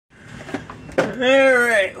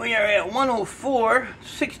Alright, we are at 104,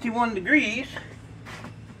 61 degrees.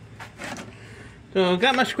 So,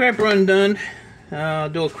 got my scrap run done. I'll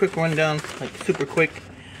do a quick rundown, like super quick.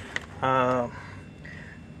 Had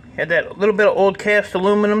that little bit of old cast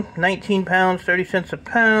aluminum, 19 pounds, 30 cents a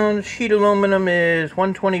pound. Sheet aluminum is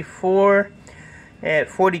 124 at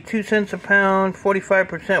 42 cents a pound.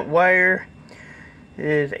 45% wire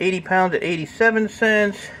is 80 pounds at 87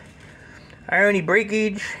 cents. Irony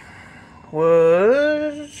breakage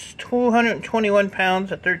was 221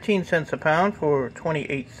 pounds at 13 cents a pound for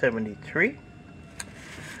 28.73.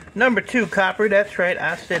 Number 2 copper, that's right,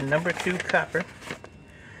 I said number 2 copper,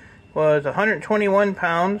 was 121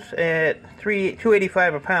 pounds at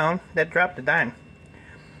 $2.85 a pound. That dropped a dime.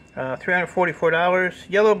 $344.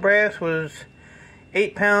 Yellow brass was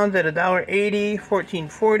 8 pounds at $1.80,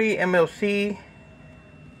 $14.40. MLC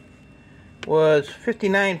was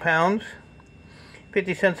 59 pounds,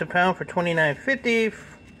 50 cents a pound for $29.50.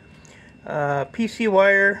 PC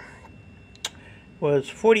wire was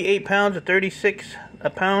 48 pounds at 36 a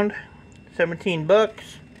pound, 17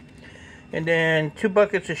 bucks. And then 2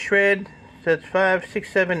 buckets of shred, so that's 5,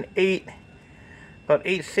 6, 7, 8, about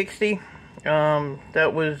 $8.60.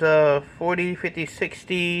 That was 40, 50,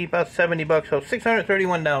 60, about 70 bucks, so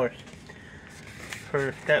 $631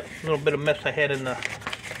 for that little bit of mess I had in the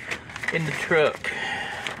truck.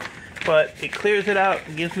 But it clears it out,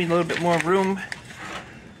 it gives me a little bit more room.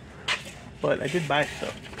 But I did buy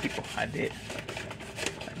stuff, people. I did.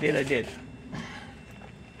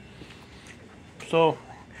 So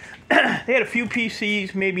they had a few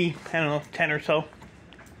PCs, maybe, I don't know, 10 or so.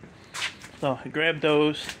 So I grabbed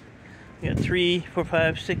those. We got 3, 4,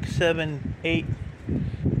 5, 6, 7, 8,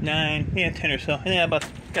 9, yeah, 10 or so. And yeah,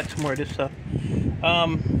 got some more of this stuff.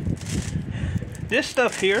 This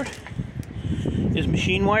stuff here is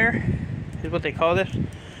machine wire, is what they call this.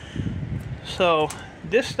 So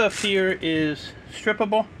this stuff here is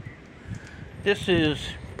strippable. This is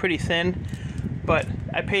pretty thin, but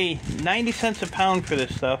I pay 90 cents a pound for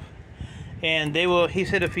this stuff. And they will, he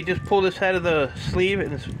said, if you just pull this out of the sleeve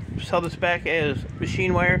and sell this back as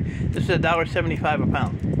machine wire, this is $1.75 a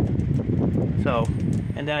pound. So,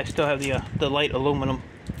 and then I still have the light aluminum.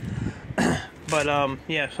 But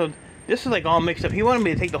yeah, so this is like all mixed up. He wanted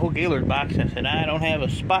me to take the whole Gaylord box. I said I don't have a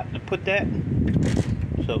spot to put that,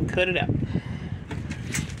 so cut it out.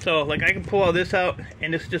 So like I can pull all this out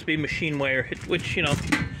and this just be machine wire, which, you know,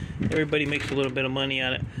 everybody makes a little bit of money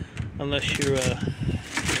on it, unless you're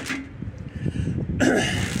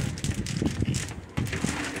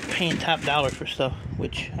paying top dollar for stuff,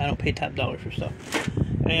 which I don't pay top dollar for stuff.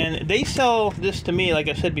 And they sell this to me, like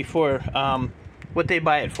I said before, what they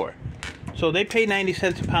buy it for. So they pay 90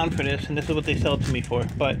 cents a pound for this, and this is what they sell it to me for.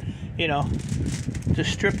 But, you know, to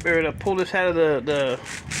strip or to pull this out of the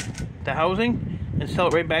housing and sell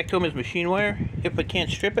it right back to them as machine wire, if I can't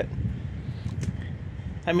strip it.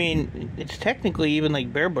 I mean, it's technically even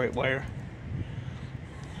like bare bright wire.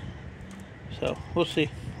 So we'll see.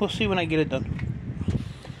 We'll see when I get it done.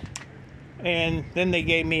 And then they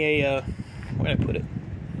gave me a where'd I put it?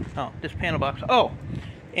 Oh, this panel box. Oh,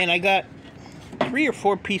 and I got 3 or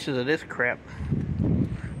 4 pieces of this crap.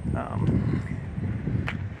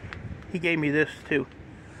 He gave me this too,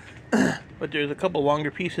 but there's a couple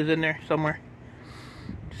longer pieces in there somewhere.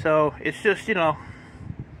 So it's just, you know,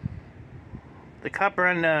 the copper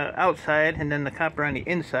on the outside and then the copper on the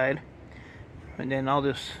inside, and then all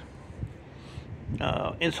this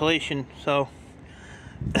insulation. So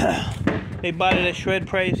they bought it at shred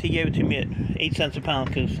price. He gave it to me at 8 cents a pound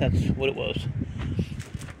because that's what it was.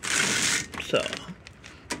 So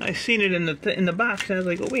I seen it in the box and I was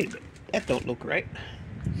like, oh wait a minute, that don't look right.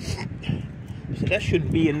 I said that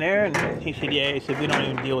shouldn't be in there, and he said, yeah. He said we don't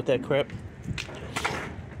even deal with that crap.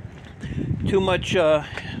 Too much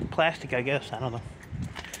plastic, I guess. I don't know.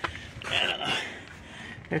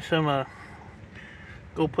 There's some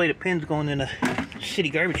gold plated pins going in a city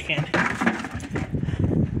garbage can.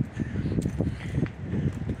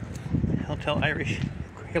 I'll tell Irish,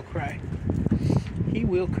 he'll cry. He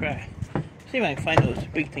will cry. See if I can find those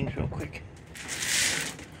big things real quick.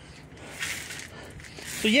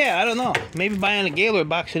 So yeah, I don't know. Maybe buying a Gaylord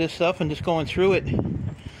box of this stuff and just going through it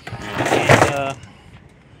and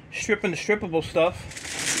stripping the strippable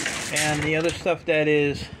stuff, and the other stuff that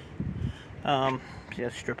is yeah,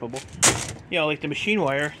 strippable. You know, like the machine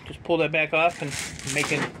wire, just pull that back off and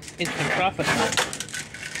make an instant profit.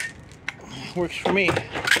 Works for me.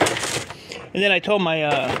 And then I told my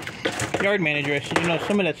yard manager, I said, you know,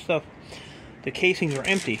 some of that stuff, the casings are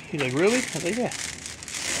empty. He's like, really? I was like, yeah.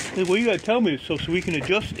 He said, well, you gotta tell me so we can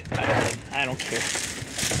adjust it. I don't care.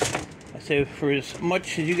 I said, expensive for as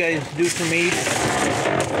much as you guys do for me.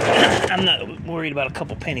 I'm not worried about a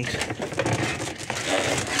couple pennies. I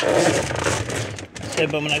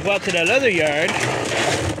said, but when I go out to that other yard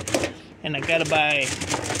and I gotta buy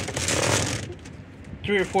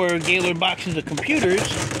 3 or 4 Gaylord boxes of computers,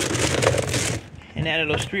 and out of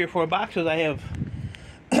those 3 or 4 boxes I have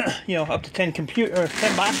you know, up to 10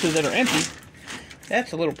 boxes that are empty,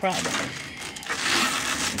 that's a little problem.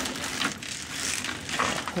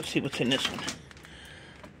 Let's see what's in this one.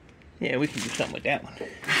 Yeah, we can do something with that one.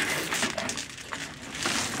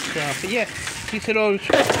 So, but yeah, he said, oh,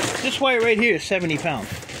 this wire right here is 70 pounds.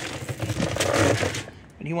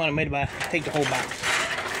 And he wanted me to take the whole box.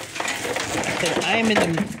 I said, I am in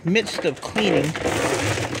the midst of cleaning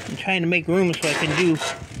and trying to make room so I can do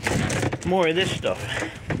more of this stuff.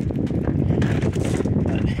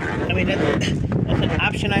 But, I mean, that's an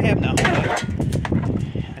option I have now.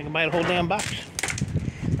 I can buy the whole damn box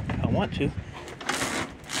if I want to.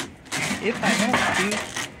 If I want to.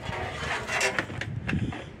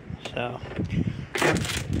 So,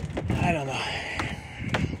 I don't know.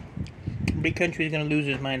 Big Country's gonna lose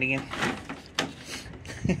his mind again.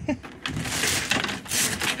 He's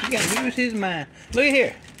gonna lose his mind. Look at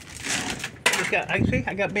here.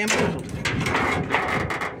 I got bamboozled.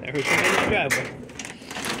 I heard somebody in the driveway.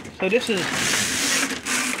 So this is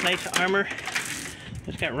nice armor.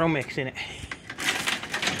 It's got Romex in it.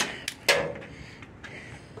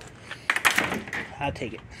 I'll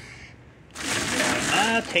take it.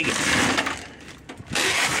 I'll take it.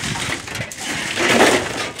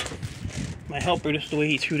 My helper, just the way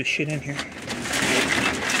he threw the shit in here.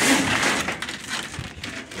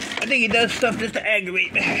 I think he does stuff just to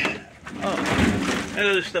aggravate me. Oh, that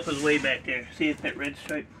other stuff is way back there. See it, that red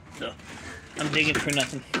stripe? So, I'm digging for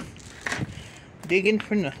nothing. Digging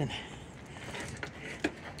for nothing.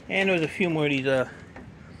 And there was a few more of these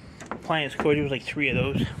appliance cords. There was like 3 of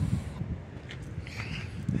those.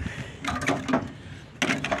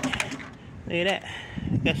 Look at that.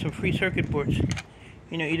 Got some free circuit boards.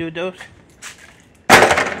 You know what you do with those?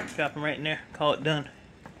 Drop them right in there. Call it done.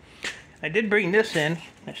 I did bring this in.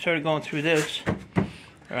 I started going through this.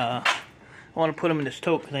 I want to put them in this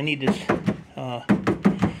tote because I need this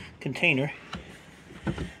container.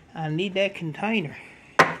 I need that container.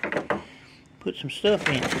 Put some stuff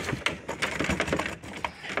in.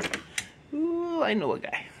 Ooh, I know a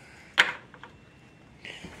guy.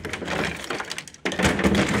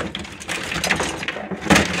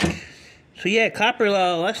 So yeah, copper,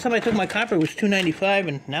 last time I took my copper was $2.95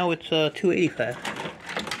 and now it's $2.85.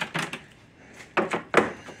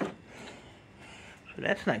 So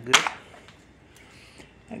that's not good.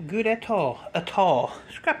 Not good at all. At all.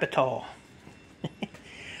 Scrap it all.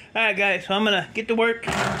 Alright guys, so I'm gonna get to work.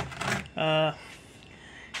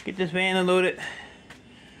 Get this van unloaded.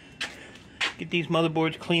 Get these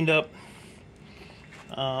motherboards cleaned up.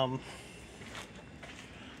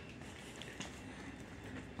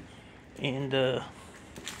 And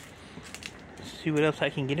see what else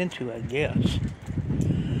I can get into, I guess.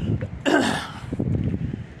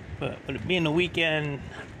 But with it being the weekend,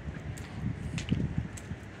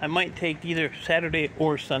 I might take either Saturday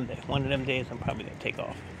or Sunday. One of them days I'm probably going to take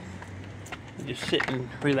off. And just sit and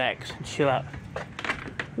relax and chill out.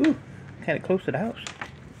 Ooh, kind of close to the house.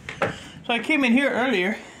 So I came in here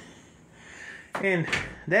earlier, and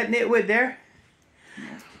that nitwit there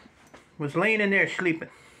was laying in there sleeping.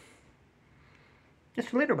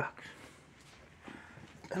 It's a litter box.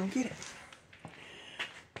 I don't get it.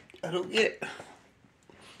 I don't get it.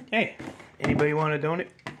 Hey, anybody want to donate?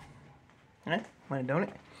 Huh? Want to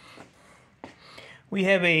donate? We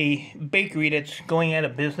have a bakery that's going out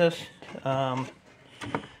of business in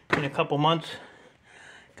a couple months.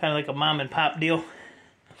 Kind of like a mom and pop deal.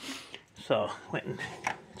 So, went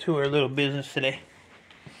to our little business today.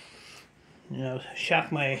 You know,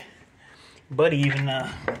 shocked my buddy even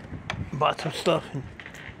bought some stuff, and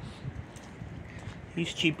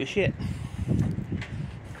he's cheap as shit.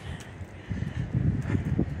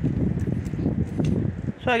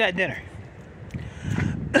 So I got dinner.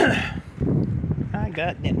 I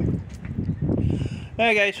got dinner.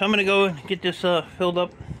 Alright guys, so I'm gonna go and get this filled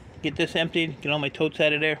up, get this emptied, get all my totes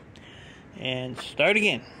out of there, and start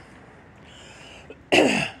again.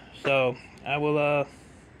 So I will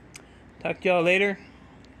talk to y'all later.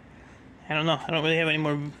 I don't know, I don't really have any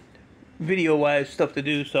more video-wise stuff to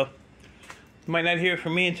do, so you might not hear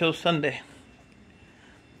from me until Sunday.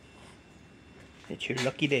 It's your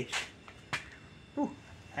lucky days. Ooh,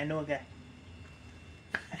 I know a guy.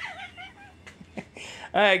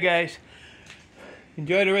 Alright guys,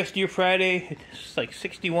 enjoy the rest of your Friday. It's like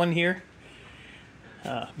 61 here.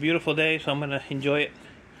 Beautiful day, so I'm going to enjoy it.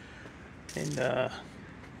 And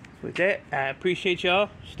with that, I appreciate y'all.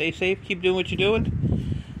 Stay safe. Keep doing what you're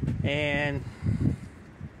doing. And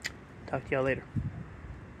talk to y'all later.